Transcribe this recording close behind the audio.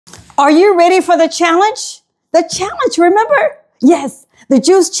Are you ready for the challenge? The challenge, remember? Yes, the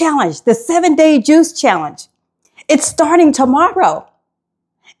juice challenge, the 7-day juice challenge. It's starting tomorrow.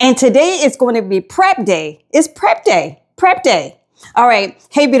 And today is going to be prep day. It's prep day, prep day. All right.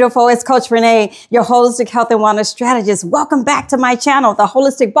 Hey, beautiful. It's Coach Renee, your holistic health and wellness strategist. Welcome back to my channel, The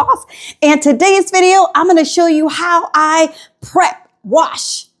Holistic Boss. And today's video, I'm going to show you how I prep,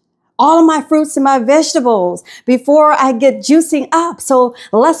 wash all of my fruits and my vegetables before I get juicing up. So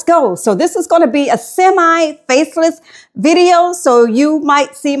let's go. So this is going to be a semi-faceless video. So you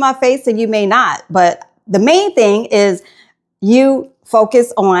might see my face and you may not. But the main thing is you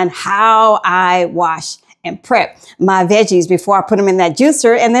focus on how I wash and prep my veggies before I put them in that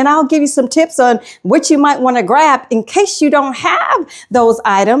juicer. And then I'll give you some tips on what you might want to grab in case you don't have those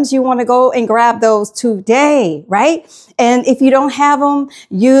items. You want to go and grab those today, right? And if you don't have them,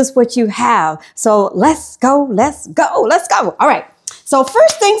 use what you have. So let's go, let's go, let's go. All right. So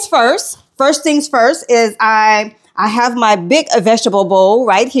first things first is I have my big vegetable bowl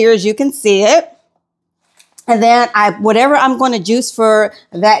right here, as you can see it. And then whatever I'm going to juice for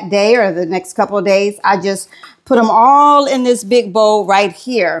that day or the next couple of days, I just put them all in this big bowl right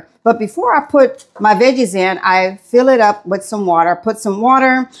here. But before I put my veggies in, I fill it up with some water. Put some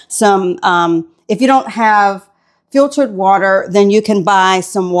water, if you don't have filtered water, then you can buy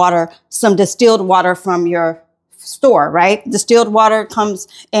some water, some distilled water from your store, right? Distilled water comes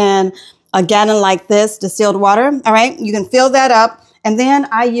in a gallon like this, distilled water. All right. You can fill that up. And then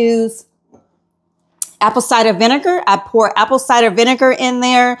I use apple cider vinegar. I pour apple cider vinegar in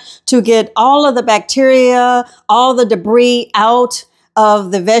there to get all of the bacteria, all the debris out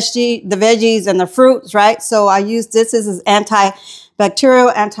of the veggies and the fruits, right? So I use this as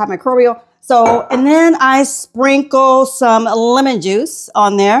antibacterial, antimicrobial. So, and then I sprinkle some lemon juice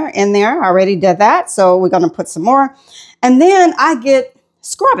in there. I already did that. So we're going to put some more. And then I get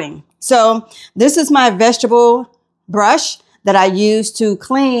scrubbing. So this is my vegetable brush that I use to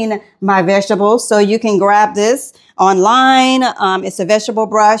clean my vegetables. So you can grab this online. It's a vegetable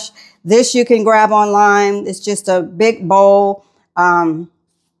brush. This you can grab online. It's just a big bowl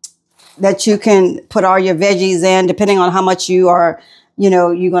that you can put all your veggies in, depending on how much you're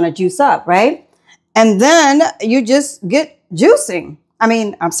going to juice up, right? And then you just get juicing.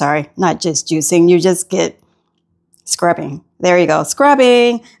 I'm sorry, not just juicing. You just get scrubbing. There you go,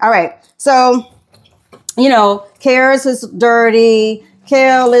 scrubbing. All right, so carrots is dirty,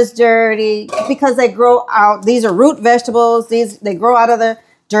 kale is dirty because they grow out. These are root vegetables. They grow out of the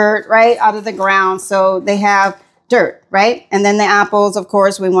dirt, right? Out of the ground. So they have dirt, right? And then the apples, of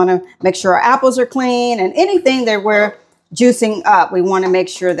course, we want to make sure our apples are clean, and anything that we're juicing up, we want to make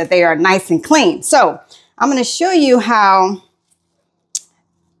sure that they are nice and clean. So I'm going to show you how,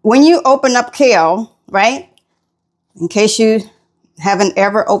 when you open up kale, right? In case you haven't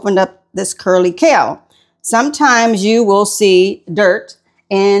ever opened up this curly kale, sometimes you will see dirt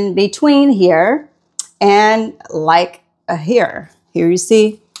in between here and like here. Here you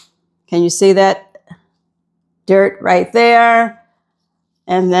see, can you see that dirt right there?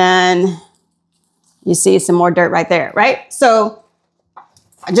 And then you see some more dirt right there, right? So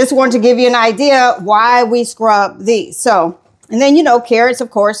I just wanted to give you an idea why we scrub these. So, and then, carrots,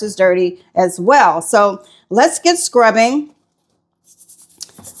 of course, is dirty as well. So let's get scrubbing.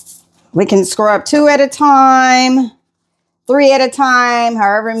 We can scrub 2 at a time, 3 at a time,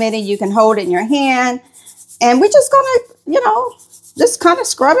 however many you can hold in your hand. And we're just going to, just kind of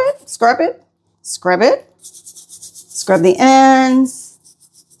scrub it, scrub it, scrub it, scrub the ends.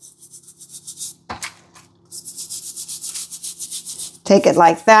 Take it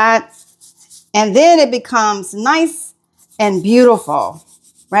like that. And then it becomes nice and beautiful,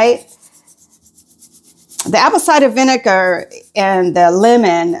 right? The apple cider vinegar and the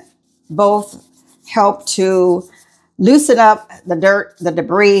lemon both help to loosen up the dirt, the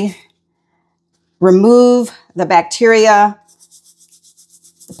debris, remove the bacteria,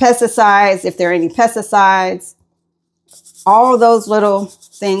 the pesticides, if there are any pesticides, all those little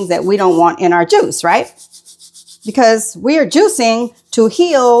things that we don't want in our juice, right? Because we are juicing to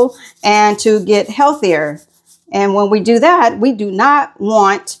heal and to get healthier. And when we do that, we do not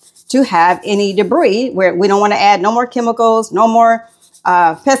want to have any debris, where we don't want to add no more chemicals, no more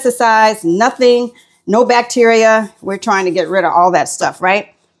pesticides, nothing, no bacteria. We're trying to get rid of all that stuff,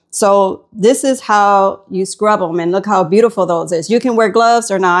 right? So this is how you scrub them, and look how beautiful those is. You can wear gloves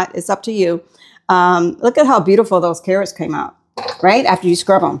or not. It's up to you. Look at how beautiful those carrots came out, right? After you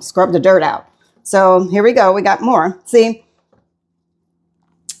scrub them, scrub the dirt out. So here we go. We got more. See?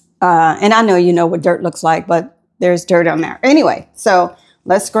 And I know you know what dirt looks like, but there's dirt on there. Anyway, so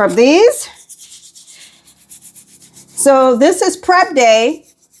let's scrub these. So this is prep day.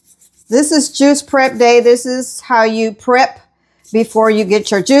 This is juice prep day. This is how you prep before you get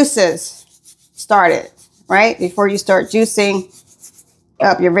your juices started, right? Before you start juicing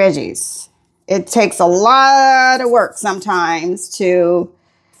up your veggies. It takes a lot of work sometimes to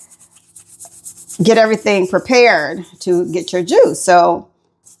get everything prepared to get your juice. So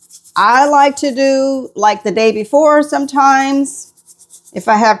I like to do like the day before sometimes. If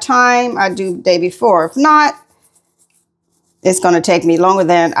I have time, I do the day before. If not, it's going to take me longer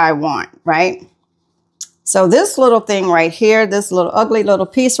than I want, right? So this little thing right here, this little ugly little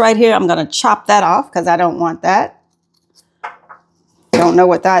piece right here, I'm going to chop that off because I don't want that. Don't know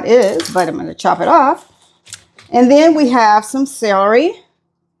what that is, but I'm going to chop it off. And then we have some celery.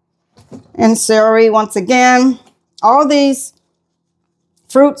 And celery, once again, all these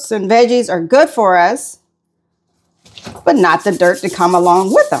fruits and veggies are good for us, but not the dirt to come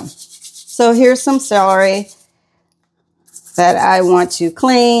along with them. So here's some celery that I want to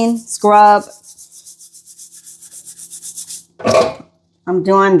clean, scrub. I'm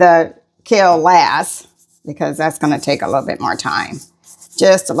doing the kale last because that's going to take a little bit more time.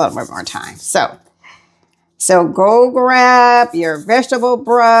 Just a little bit more time. So go grab your vegetable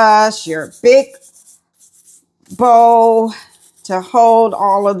brush, your big bowl to hold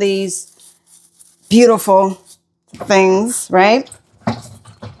all of these beautiful things, right?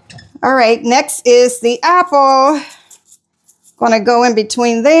 All right, next is the apple. Going to go in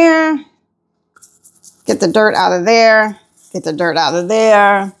between there. Get the dirt out of there. Get the dirt out of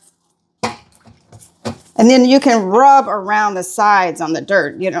there. And then you can rub around the sides on the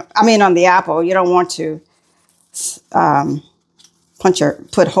dirt, on the apple. You don't want to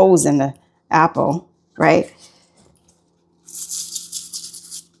put holes in the apple, right?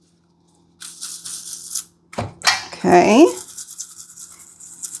 Okay.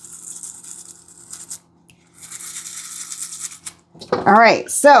 All right,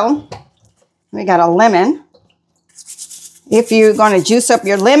 so we got a lemon. If you're going to juice up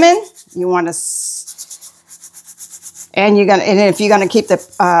your lemon, you want to, and if you're going to keep the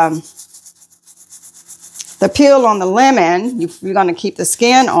peel on the lemon, you're going to keep the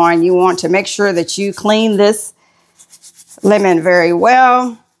skin on, you want to make sure that you clean this lemon very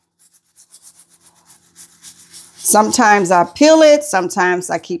well. Sometimes I peel it,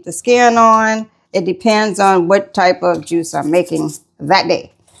 sometimes I keep the skin on. It depends on what type of juice I'm making that day.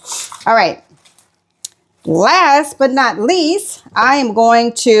 All right. Last but not least, I am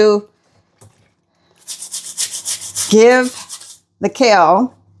going to give the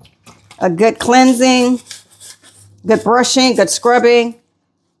kale a good cleansing, good brushing, good scrubbing.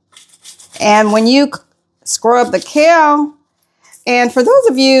 And when you scrub the kale, and for those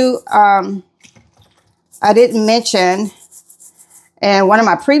of you, I didn't mention in one of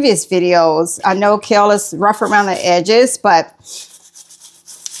my previous videos, I know kale is rough around the edges, but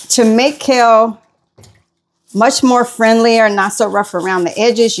to make kale much more friendlier and not so rough around the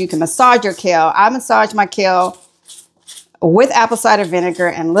edges, you can massage your kale. I massage my kale with apple cider vinegar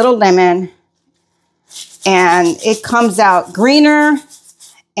and little lemon, and it comes out greener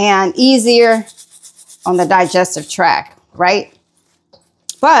and easier on the digestive tract, right?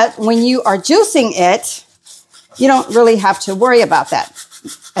 But when you are juicing it, you don't really have to worry about that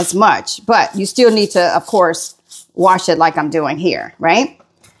as much, but you still need to, of course, wash it like I'm doing here, right?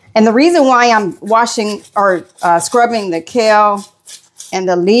 And the reason why I'm washing or scrubbing the kale and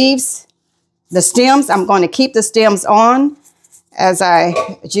the leaves, the stems, I'm going to keep the stems on as I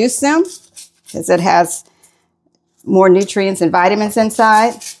juice them because it has more nutrients and vitamins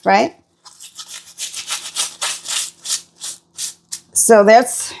inside, right? So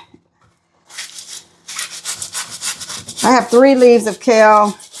I have 3 leaves of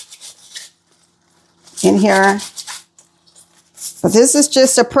kale in here. But this is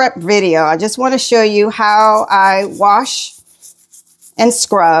just a prep video. I just want to show you how I wash and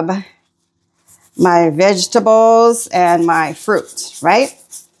scrub my vegetables and my fruit, right?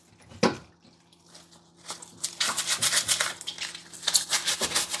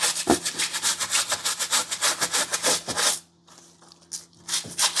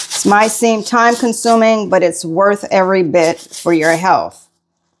 This might seem time consuming, but it's worth every bit for your health.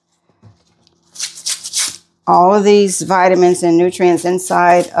 All of these vitamins and nutrients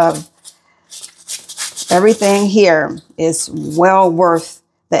inside of everything here is well worth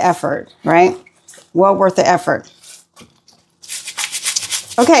the effort, right? Well worth the effort.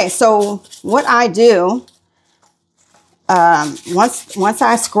 Okay, so what I do, once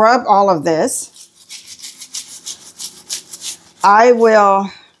I scrub all of this, I will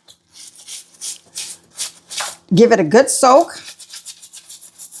give it a good soak.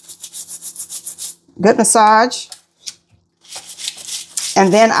 Good massage.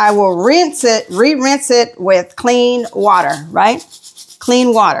 And then I will rinse it, re-rinse it with clean water, right?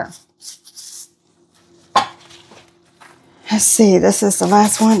 Clean water. Let's see, this is the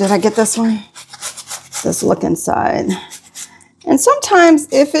last one. Did I get this one? Let's look inside. And sometimes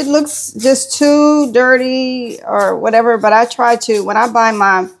if it looks just too dirty or whatever, but I try to, when I buy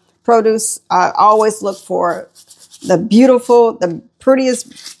my produce, I always look for the beautiful, the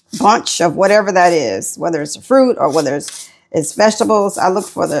prettiest bunch of whatever that is, whether it's a fruit or whether it's vegetables. I look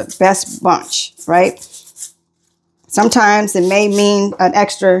for the best bunch, right? Sometimes it may mean an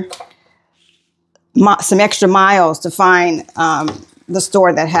extra, some extra miles to find the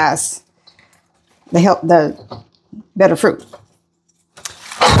store that has the better fruit.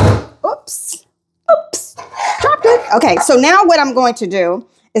 Oops, dropped it. Okay, so now what I'm going to do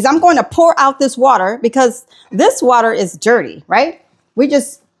is I'm going to pour out this water because this water is dirty, right? We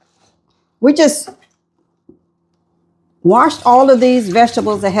just washed all of these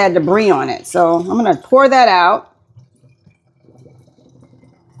vegetables that had debris on it. So I'm going to pour that out.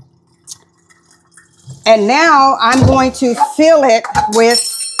 And now I'm going to fill it with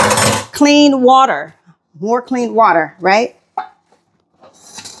clean water, more clean water, right?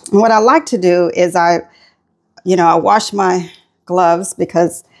 And what I like to do is I wash my gloves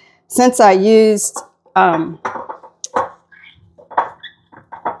because since I used,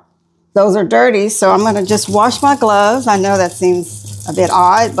 those are dirty. So I'm going to just wash my gloves. I know that seems a bit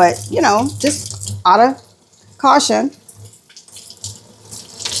odd, but just out of caution.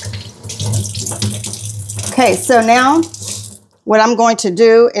 Okay, so now what I'm going to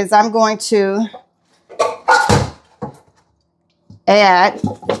do is I'm going to add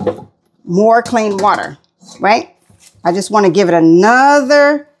more clean water, right? I just want to give it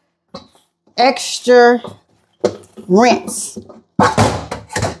another extra rinse.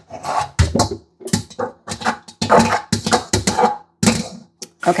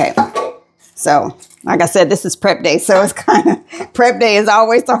 Okay, so like I said, this is prep day, so it's prep day is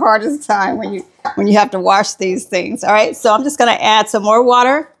always the hardest time when you have to wash these things. All right, so I'm just going to add some more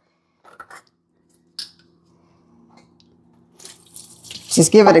water.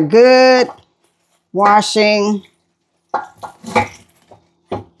 Just give it a good washing.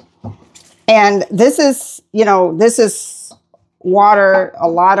 And this is water, a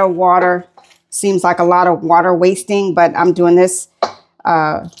lot of water. Seems like a lot of water wasting, but I'm doing this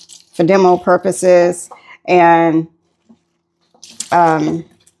for demo purposes. And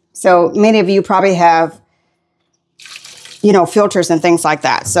so many of you probably have, filters and things like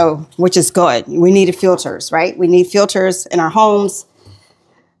that. So, which is good. We need filters, right? We need filters in our homes,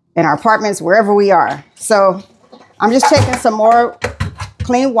 in our apartments, wherever we are. So I'm just taking some more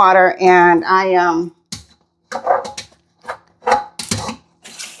clean water and I am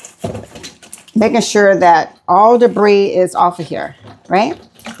making sure that all debris is off of here, right?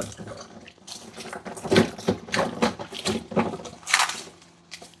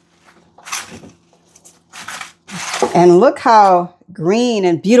 And look how green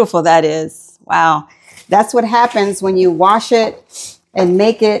and beautiful that is. Wow. That's what happens when you wash it and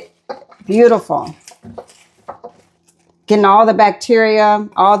make it beautiful. Getting all the bacteria,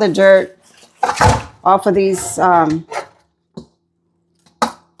 all the dirt off of these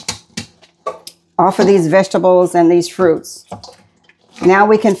vegetables and these fruits. Now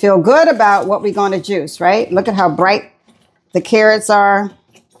we can feel good about what we're going to juice, right? Look at how bright the carrots are.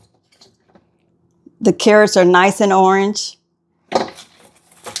 The carrots are nice and orange.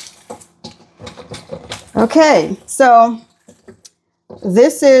 Okay, so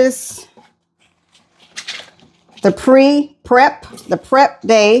this is the prep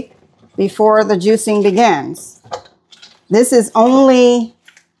day before the juicing begins. This is only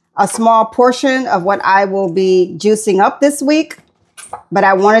a small portion of what I will be juicing up this week, but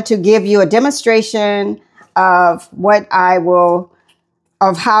I wanted to give you a demonstration of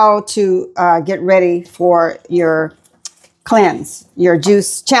how to get ready for your cleanse, your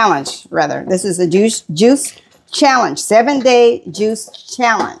juice challenge, rather. This is a juice challenge, 7-day juice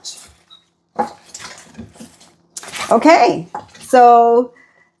challenge. Okay, so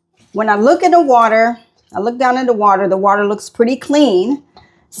when I look in the water, I look down in the water looks pretty clean.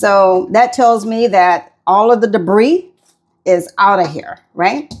 So that tells me that all of the debris is out of here,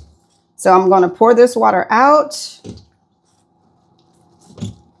 right? So I'm going to pour this water out.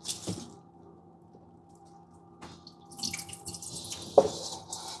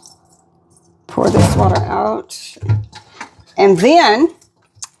 Pour this water out. And then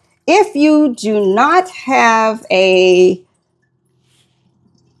if you do not have a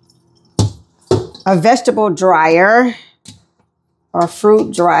vegetable dryer or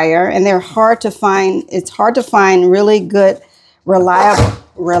fruit dryer, and they're hard to find, it's hard to find really good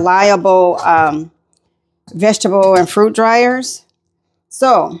reliable vegetable and fruit dryers.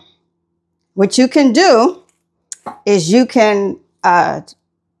 So what you can do is you can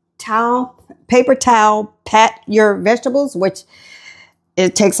paper towel pat your vegetables, which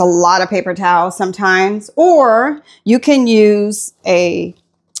it takes a lot of paper towels sometimes, or you can use a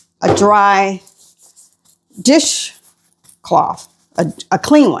dry dishcloth, a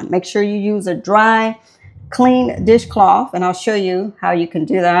clean one. Make sure you use a dry, clean dishcloth, and I'll show you how you can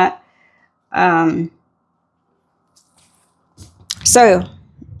do that. So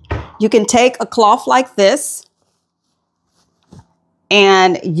you can take a cloth like this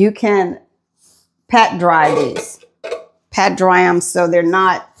and you can pat dry these. Pat dry them so they're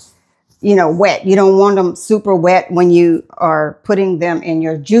not, wet. You don't want them super wet when you are putting them in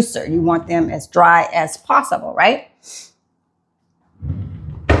your juicer. You want them as dry as possible, right?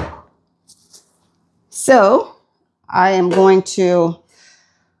 So I am going to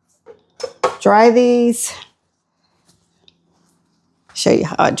dry these. Show you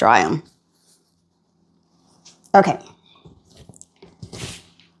how I dry them. Okay.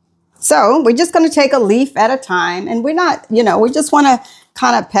 So we're just going to take a leaf at a time, and we're not, we just want to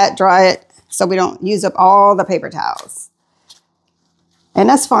kind of pat dry it so we don't use up all the paper towels. And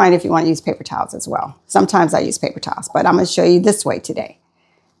that's fine if you want to use paper towels as well. Sometimes I use paper towels, but I'm going to show you this way today.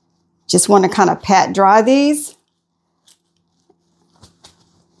 Just want to kind of pat dry these.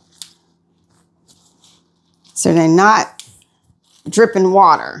 So they're not dripping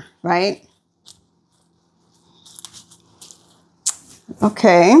water, right?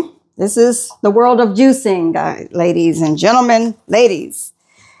 Okay. This is the world of juicing, ladies and gentlemen, ladies,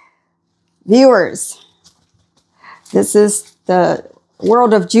 viewers. This is the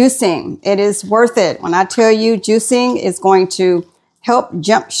world of juicing. It is worth it. When I tell you juicing is going to help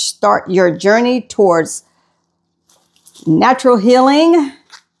jumpstart your journey towards natural healing,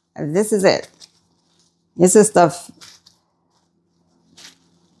 this is it. This is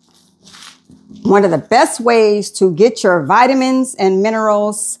one of the best ways to get your vitamins and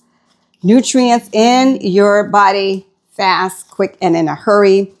minerals, nutrients in your body fast, quick, and in a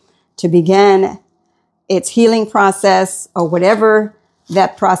hurry to begin its healing process, or whatever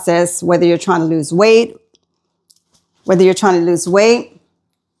that process, whether you're trying to lose weight,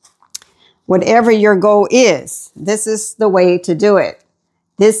 whatever your goal is, this is the way to do it.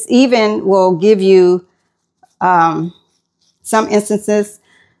 This even will give you, some instances,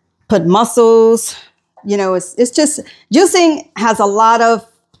 put muscles, it's just, juicing has a lot of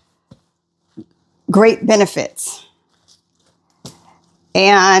great benefits.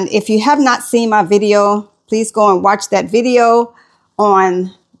 And if you have not seen my video, please go and watch that video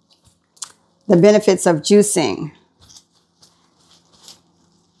on the benefits of juicing.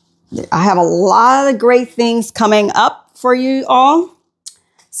 I have a lot of great things coming up for you all.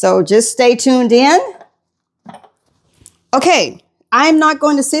 So just stay tuned in. Okay, I'm not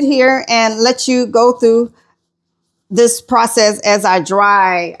going to sit here and let you go through this process as I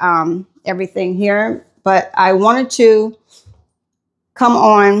dry everything here, but I wanted to come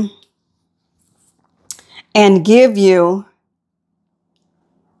on and give you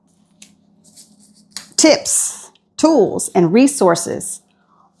tips, tools, and resources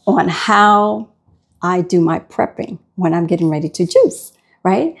on how I do my prepping when I'm getting ready to juice,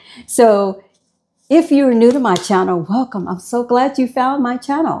 right? So if you're new to my channel, welcome. I'm so glad you found my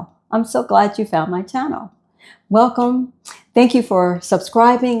channel. Welcome. Thank you for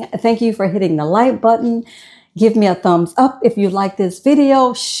subscribing. Thank you for hitting the like button. Give me a thumbs up if you like this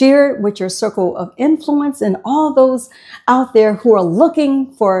video. Share it with your circle of influence and all those out there who are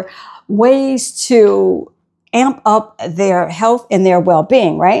looking for ways to amp up their health and their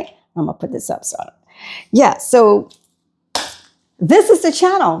well-being, right? I'm going to put this up. So this is the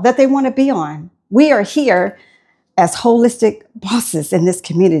channel that they want to be on. We are here as holistic bosses in this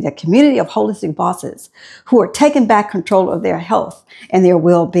community, a community of holistic bosses who are taking back control of their health and their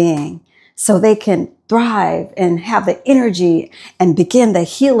well-being so they can thrive and have the energy and begin the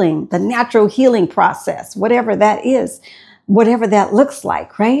healing, the natural healing process, whatever that is, whatever that looks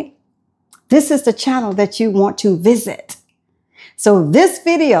like, right? This is the channel that you want to visit. So this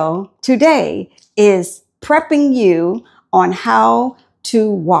video today is prepping you on how to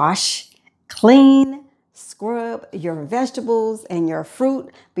wash, clean, scrub your vegetables and your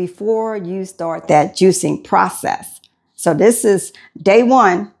fruit before you start that juicing process. So this is day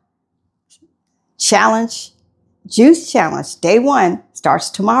one challenge, juice challenge. Day one starts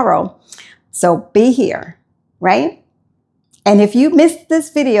tomorrow. So be here, right? And if you missed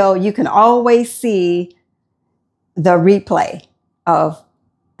this video, you can always see the replay of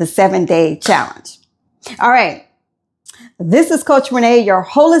the 7-day challenge. All right. This is Coach Renee, your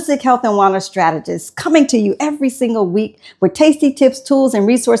holistic health and wellness strategist, coming to you every single week with tasty tips, tools, and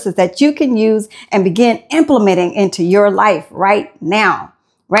resources that you can use and begin implementing into your life right now,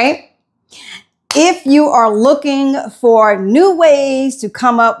 right? If you are looking for new ways to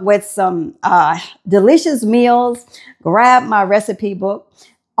come up with some delicious meals, grab my recipe book.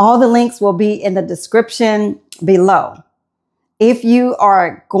 All the links will be in the description below. If you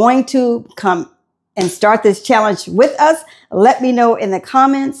are going to come and start this challenge with us, let me know in the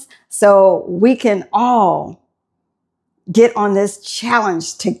comments so we can all get on this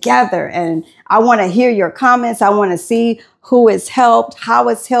challenge together. And I want to hear your comments. I want to see who has helped, how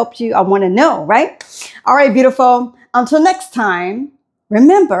it's helped you. I want to know, right? All right, beautiful. Until next time,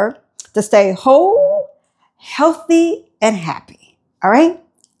 remember to stay whole, healthy, and happy. All right?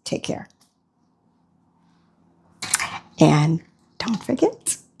 Take care. And don't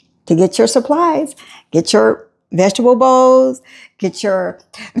forget to get your supplies. Get your vegetable bowls. Get your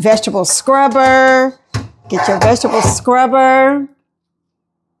vegetable scrubber. Get your vegetable scrubber.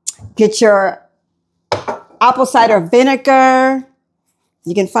 Get your apple cider vinegar.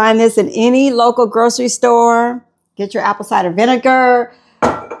 You can find this in any local grocery store. Get your apple cider vinegar.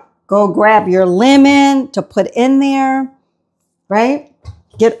 Go grab your lemon to put in there, right?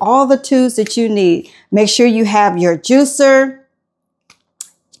 Get all the tools that you need. Make sure you have your juicer.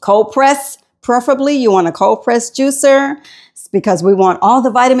 Cold press, preferably. You want a cold press juicer because we want all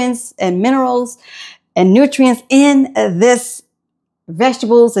the vitamins and minerals and nutrients in this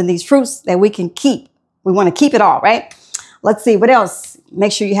vegetables and these fruits that we can keep. We want to keep it all, right? Let's see what else.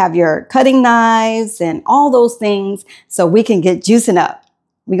 Make sure you have your cutting knives and all those things so we can get juicing up.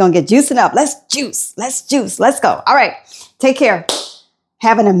 We're going to get juicing up. Let's juice. Let's juice. Let's go. All right. Take care.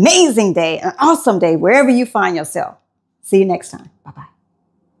 Have an amazing day, an awesome day, wherever you find yourself. See you next time.